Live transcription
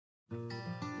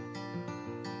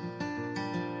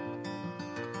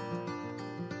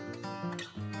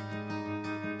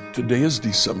Today is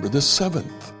December the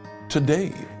 7th.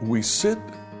 Today we sit,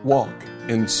 walk,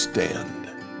 and stand.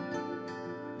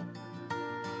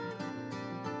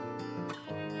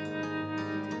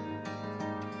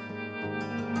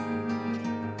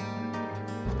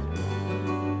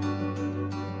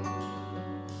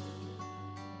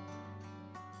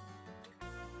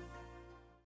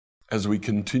 As we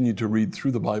continue to read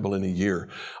through the Bible in a year,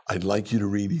 I'd like you to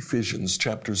read Ephesians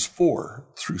chapters 4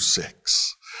 through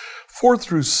 6. 4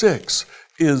 through 6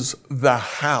 is the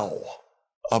how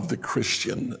of the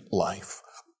Christian life.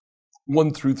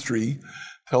 1 through 3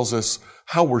 tells us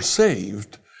how we're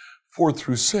saved. 4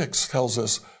 through 6 tells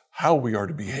us how we are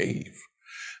to behave.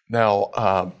 Now,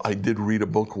 I did read a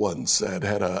book once that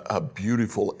had a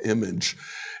beautiful image.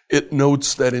 It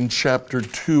notes that in chapter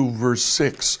 2, verse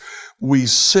 6, we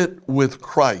sit with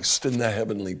Christ in the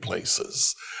heavenly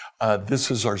places.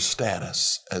 This is our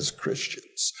status as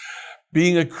Christians.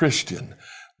 Being a Christian,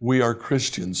 we are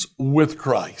Christians with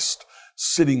Christ,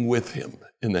 sitting with him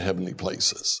in the heavenly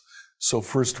places. So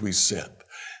first we sit.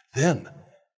 Then,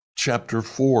 chapter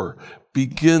 4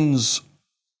 begins,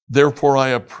 "Therefore I,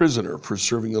 a prisoner for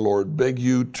serving the Lord, beg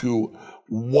you to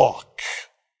walk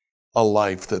a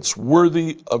life that's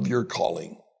worthy of your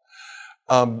calling."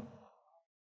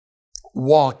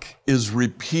 Walk is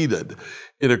repeated.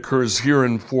 It occurs here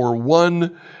in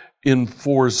 4:1, in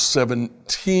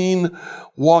 4:17.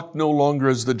 Walk no longer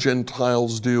as the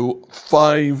Gentiles do.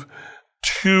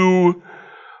 5:2.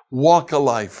 Walk a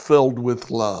life filled with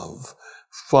love.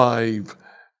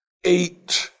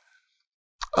 5:8.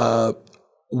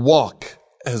 Walk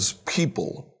as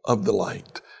people of the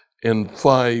light. And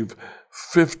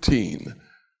 5:15.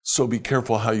 So be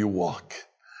careful how you walk.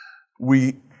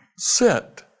 We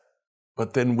sit,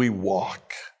 but then we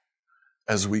walk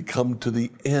as we come to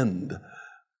the end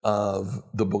of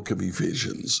the book of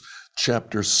Ephesians.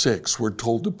 Chapter 6, we're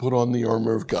told to put on the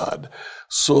armor of God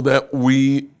so that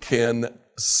we can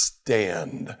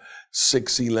stand.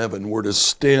 6:11, we're to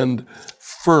stand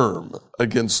firm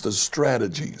against the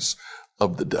strategies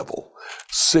of the devil.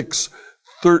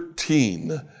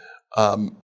 6:13,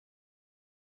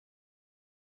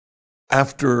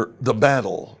 after the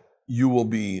battle, you will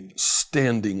be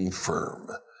standing firm.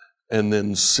 And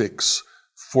then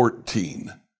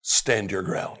 6:14, stand your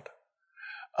ground.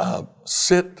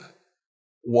 Sit,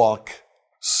 walk,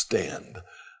 stand.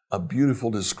 A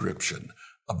beautiful description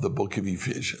of the book of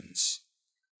Ephesians.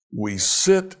 We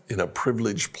sit in a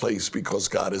privileged place because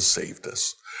God has saved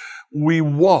us. We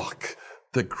walk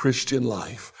the Christian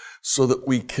life so that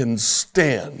we can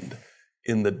stand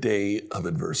in the day of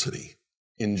adversity.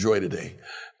 Enjoy today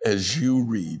as you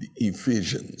read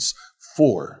Ephesians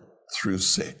 4 through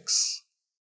 6.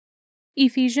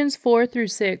 Ephesians 4 through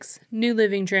 6, New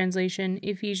Living Translation,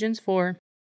 Ephesians 4.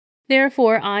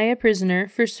 Therefore I, a prisoner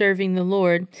for serving the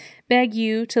Lord, beg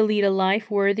you to lead a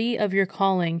life worthy of your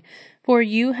calling, for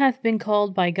you have been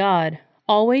called by God.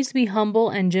 Always be humble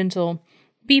and gentle.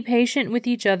 Be patient with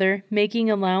each other,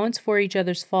 making allowance for each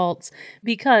other's faults,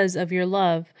 because of your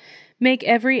love. Make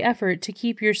every effort to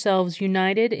keep yourselves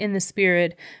united in the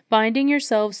Spirit, binding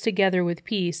yourselves together with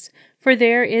peace. For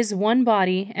there is one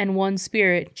body and one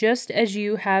Spirit, just as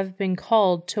you have been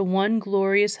called to one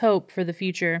glorious hope for the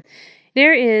future.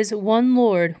 There is one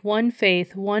Lord, one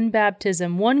faith, one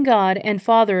baptism, one God and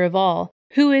Father of all,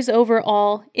 who is over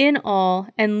all, in all,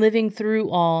 and living through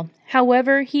all.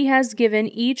 However, he has given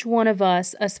each one of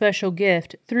us a special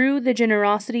gift through the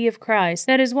generosity of Christ.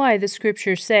 That is why the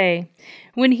Scriptures say,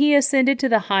 when he ascended to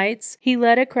the heights, he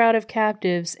led a crowd of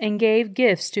captives and gave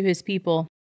gifts to his people.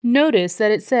 Notice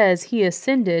that it says he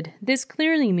ascended. This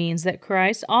clearly means that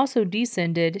Christ also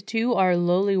descended to our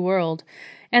lowly world.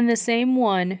 And the same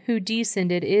one who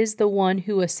descended is the one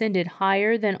who ascended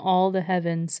higher than all the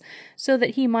heavens, so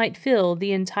that he might fill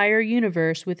the entire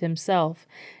universe with himself.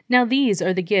 Now these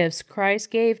are the gifts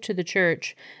Christ gave to the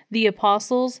church: the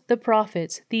apostles, the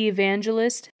prophets, the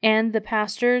evangelists, and the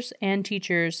pastors and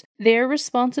teachers. Their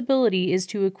responsibility is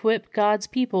to equip God's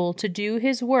people to do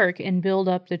his work and build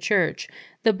up the church,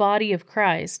 the body of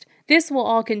Christ. This will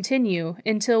all continue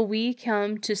until we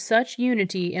come to such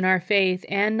unity in our faith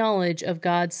and knowledge of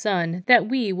God's Son that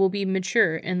we will be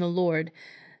mature in the Lord.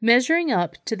 measuring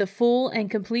up to the full and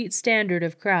complete standard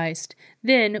of Christ.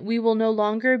 Then we will no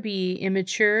longer be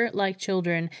immature like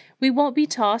children. We won't be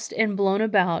tossed and blown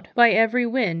about by every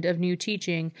wind of new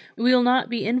teaching. We will not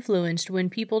be influenced when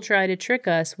people try to trick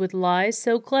us with lies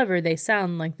so clever they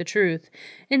sound like the truth.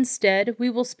 Instead, we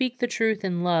will speak the truth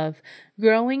in love,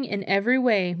 growing in every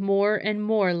way more and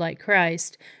more like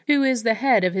Christ, who is the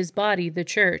head of his body, the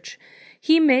church.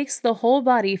 He makes the whole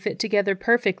body fit together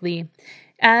perfectly.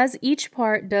 As each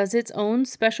part does its own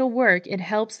special work, it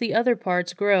helps the other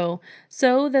parts grow,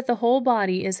 so that the whole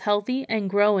body is healthy and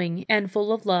growing and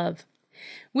full of love.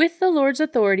 With the Lord's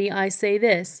authority I say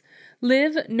this: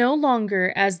 live no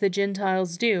longer as the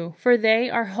Gentiles do, for they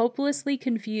are hopelessly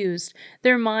confused.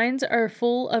 Their minds are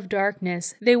full of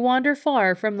darkness. They wander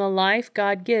far from the life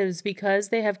God gives because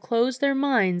they have closed their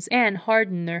minds and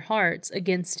hardened their hearts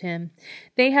against Him.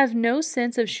 They have no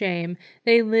sense of shame.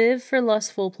 They live for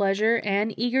lustful pleasure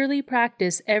and eagerly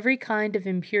practice every kind of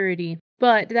impurity.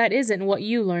 But that isn't what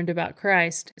you learned about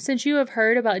Christ. Since you have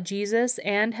heard about Jesus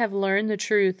and have learned the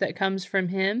truth that comes from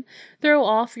Him, throw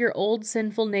off your old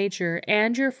sinful nature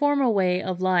and your former way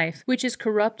of life, which is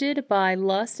corrupted by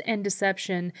lust and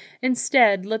deception.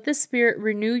 Instead, let the Spirit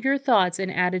renew your thoughts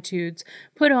and attitudes.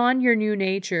 Put on your new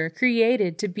nature,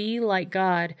 created to be like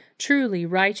God, truly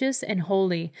righteous and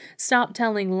holy. Stop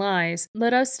telling lies.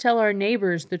 Let us tell our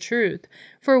neighbors the truth.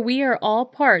 For we are all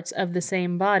parts of the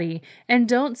same body. And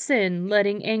don't sin,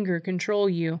 letting anger control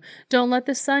you. Don't let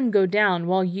the sun go down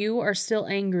while you are still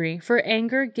angry, for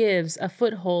anger gives a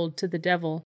foothold to the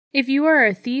devil. If you are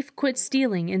a thief, quit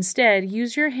stealing. Instead,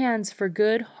 use your hands for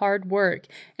good, hard work,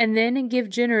 and then give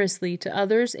generously to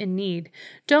others in need.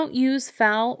 Don't use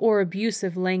foul or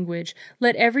abusive language.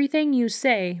 Let everything you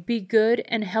say be good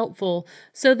and helpful,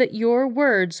 so that your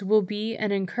words will be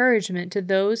an encouragement to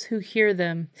those who hear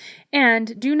them.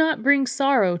 And do not bring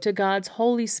sorrow to God's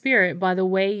Holy Spirit by the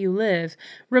way you live.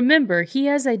 Remember, He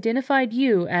has identified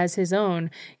you as His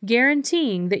own,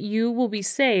 guaranteeing that you will be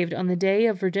saved on the day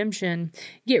of redemption.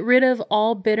 Get rid of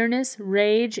all bitterness,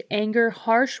 rage, anger,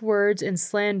 harsh words, and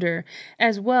slander,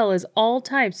 as well as all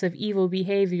types of evil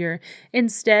behavior.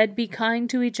 Instead, be kind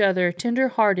to each other,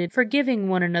 tender-hearted, forgiving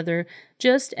one another,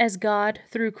 just as God,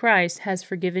 through Christ, has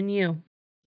forgiven you.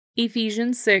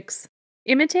 Ephesians 6.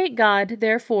 Imitate God,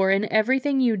 therefore, in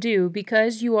everything you do,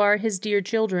 because you are His dear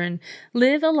children.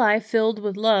 Live a life filled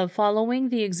with love, following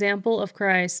the example of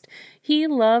Christ. He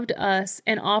loved us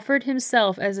and offered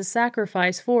Himself as a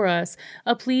sacrifice for us,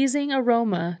 a pleasing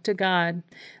aroma to God.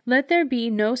 Let there be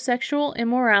no sexual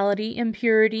immorality,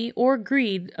 impurity, or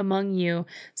greed among you.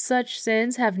 Such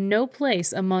sins have no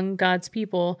place among God's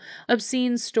people.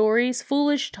 Obscene stories,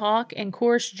 foolish talk, and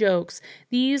coarse jokes,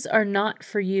 these are not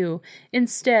for you.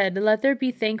 Instead, let there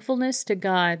be thankfulness to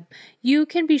God. You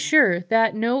can be sure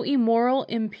that no immoral,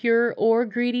 impure, or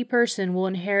greedy person will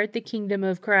inherit the kingdom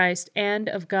of Christ and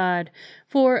of God.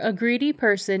 For a greedy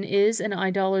person is an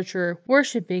idolater,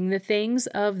 worshiping the things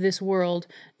of this world.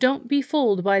 Don't be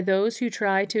fooled by those who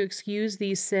try to excuse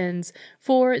these sins,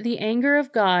 for the anger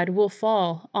of God will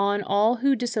fall on all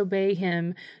who disobey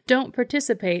Him. Don't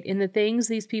participate in the things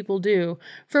these people do,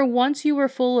 for once you were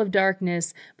full of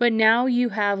darkness, but now you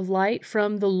have light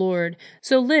from the Lord.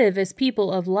 So live as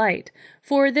people of light.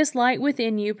 For this light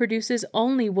within you produces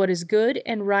only what is good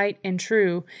and right and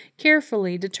true.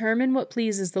 Carefully determine what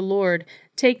pleases the Lord.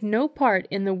 Take no part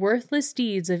in the worthless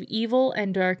deeds of evil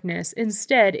and darkness.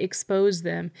 Instead, expose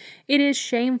them. It is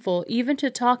shameful even to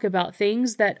talk about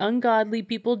things that ungodly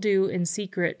people do in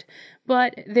secret.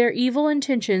 But their evil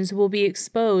intentions will be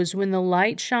exposed when the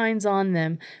light shines on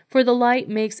them, for the light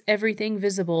makes everything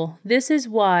visible. This is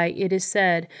why it is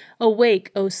said,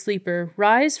 "Awake, O sleeper,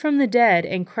 rise from the dead,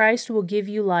 and Christ will give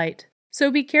you light." So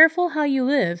be careful how you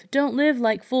live. Don't live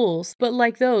like fools, but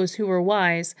like those who are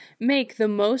wise. Make the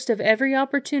most of every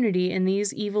opportunity in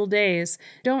these evil days.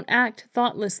 Don't act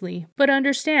thoughtlessly, but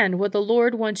understand what the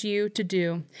Lord wants you to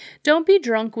do. Don't be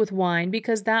drunk with wine,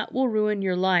 because that will ruin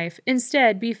your life.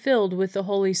 Instead, be filled with the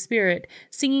Holy Spirit,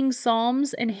 singing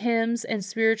psalms and hymns and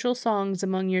spiritual songs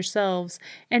among yourselves,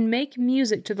 and make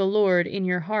music to the Lord in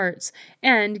your hearts,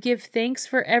 and give thanks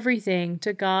for everything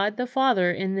to God the Father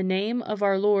in the name of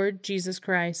our Lord Jesus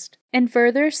Christ. And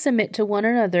further, submit to one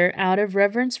another out of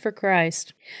reverence for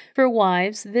Christ. For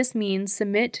wives, this means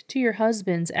submit to your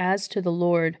husbands as to the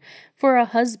Lord. For a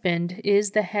husband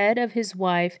is the head of his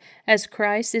wife, as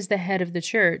Christ is the head of the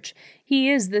church. He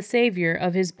is the Savior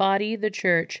of his body, the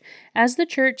church. As the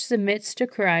church submits to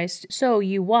Christ, so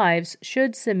you wives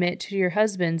should submit to your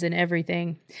husbands in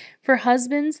everything. For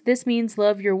husbands, this means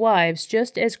love your wives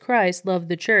just as Christ loved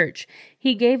the church.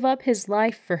 He gave up his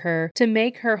life for her to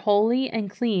make her holy and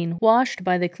clean, washed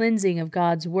by the cleansing of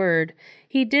God's word.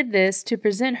 He did this to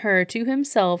present her to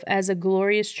himself as a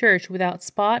glorious church without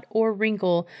spot or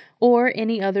wrinkle or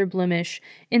any other blemish.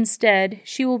 Instead,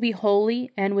 she will be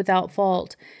holy and without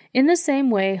fault. In the same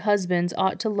way, husbands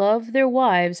ought to love their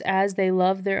wives as they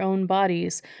love their own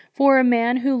bodies. For a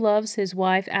man who loves his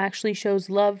wife actually shows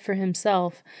love for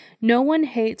himself. No one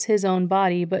hates his own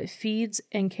body, but feeds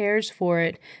and cares for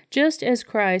it, just as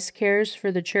Christ cares for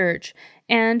the church,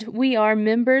 and we are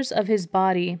members of his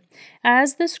body.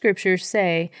 As the scriptures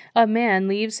say, a man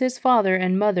leaves his father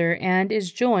and mother and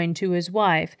is joined to his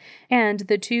wife, and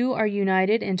the two are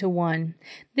united into one.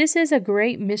 This is a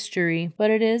great mystery,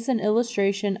 but it is an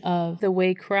illustration of the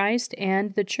way Christ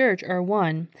and the church are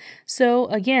one. So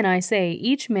again I say,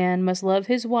 each man must love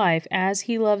his wife as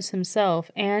he loves himself,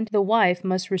 and the wife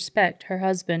must respect her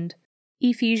husband.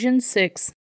 Ephesians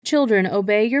 6. Children,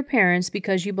 obey your parents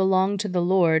because you belong to the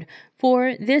Lord,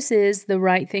 for this is the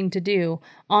right thing to do.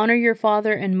 Honor your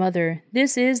father and mother.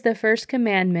 This is the first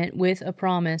commandment with a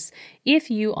promise.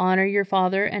 If you honor your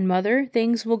father and mother,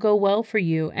 things will go well for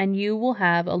you, and you will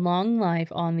have a long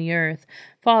life on the earth.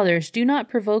 Fathers, do not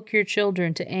provoke your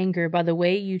children to anger by the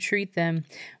way you treat them.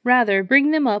 Rather, bring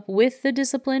them up with the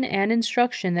discipline and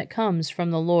instruction that comes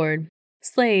from the Lord.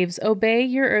 Slaves, obey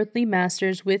your earthly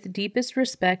masters with deepest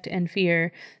respect and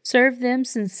fear. Serve them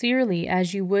sincerely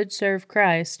as you would serve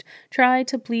Christ. Try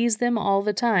to please them all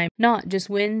the time, not just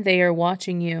when they are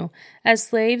watching you. As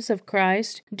slaves of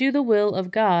Christ, do the will of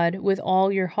God with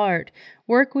all your heart.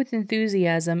 Work with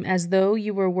enthusiasm as though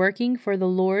you were working for the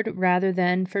Lord rather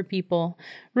than for people.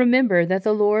 Remember that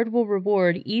the Lord will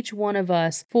reward each one of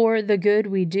us for the good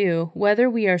we do, whether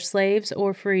we are slaves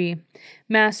or free.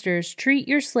 Masters, treat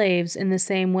your slaves in the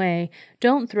same way.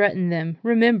 Don't threaten them.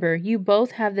 Remember, you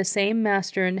both have the same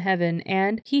master in heaven,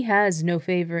 and he has no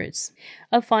favorites.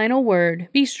 A final word.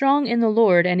 Be strong in the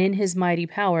Lord and in his mighty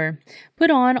power. Put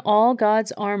on all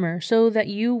God's armor so that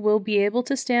you will be able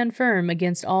to stand firm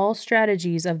against all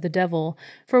strategies of the devil.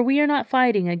 For we are not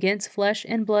fighting against flesh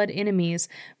and blood enemies,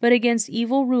 but against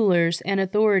evil rulers and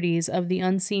authorities of the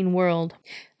unseen world,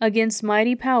 against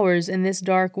mighty powers in this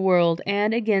dark world,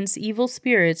 and against evil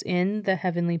spirits in the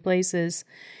heavenly places.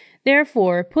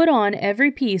 Therefore, put on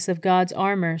every piece of God's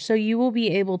armor, so you will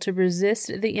be able to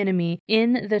resist the enemy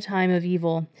in the time of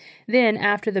evil. Then,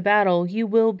 after the battle, you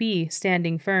will be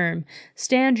standing firm.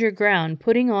 Stand your ground,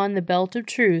 putting on the belt of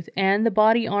truth and the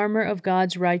body armor of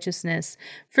God's righteousness.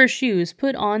 For shoes,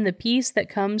 put on the peace that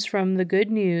comes from the good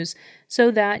news,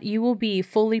 so that you will be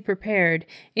fully prepared.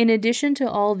 In addition to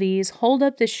all these, hold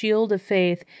up the shield of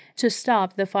faith to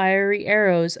stop the fiery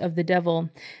arrows of the devil.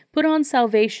 Put on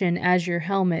salvation as your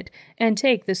helmet, and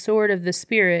take the sword of the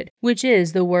Spirit, which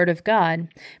is the Word of God.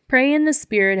 Pray in the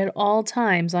Spirit at all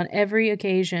times on every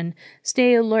occasion.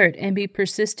 Stay alert and be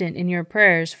persistent in your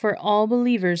prayers for all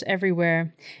believers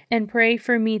everywhere. And pray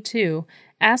for me too.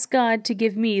 Ask God to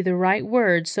give me the right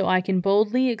words so I can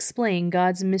boldly explain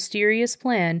God's mysterious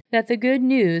plan that the good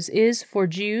news is for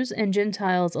Jews and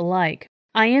Gentiles alike.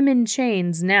 I am in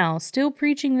chains now, still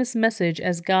preaching this message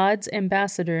as God's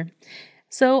ambassador.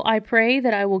 So I pray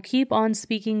that I will keep on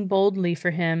speaking boldly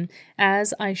for him,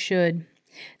 as I should.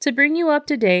 To bring you up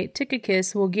to date,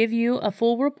 Tychicus will give you a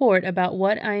full report about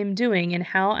what I am doing and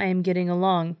how I am getting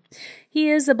along. He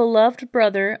is a beloved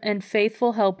brother and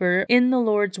faithful helper in the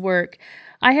Lord's work.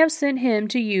 I have sent him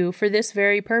to you for this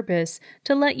very purpose,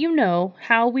 to let you know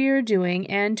how we are doing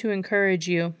and to encourage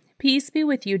you. Peace be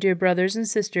with you, dear brothers and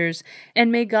sisters, and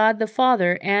may God the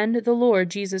Father and the Lord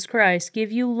Jesus Christ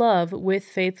give you love with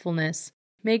faithfulness.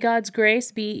 May God's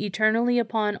grace be eternally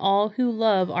upon all who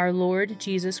love our Lord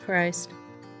Jesus Christ.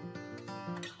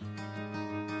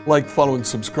 Like, follow, and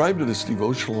subscribe to this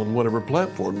devotional on whatever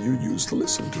platform you use to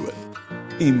listen to it.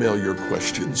 Email your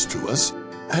questions to us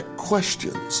at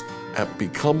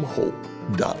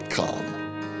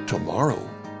questions@becomehope.com. Tomorrow,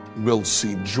 we'll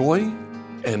see joy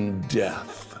and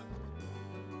death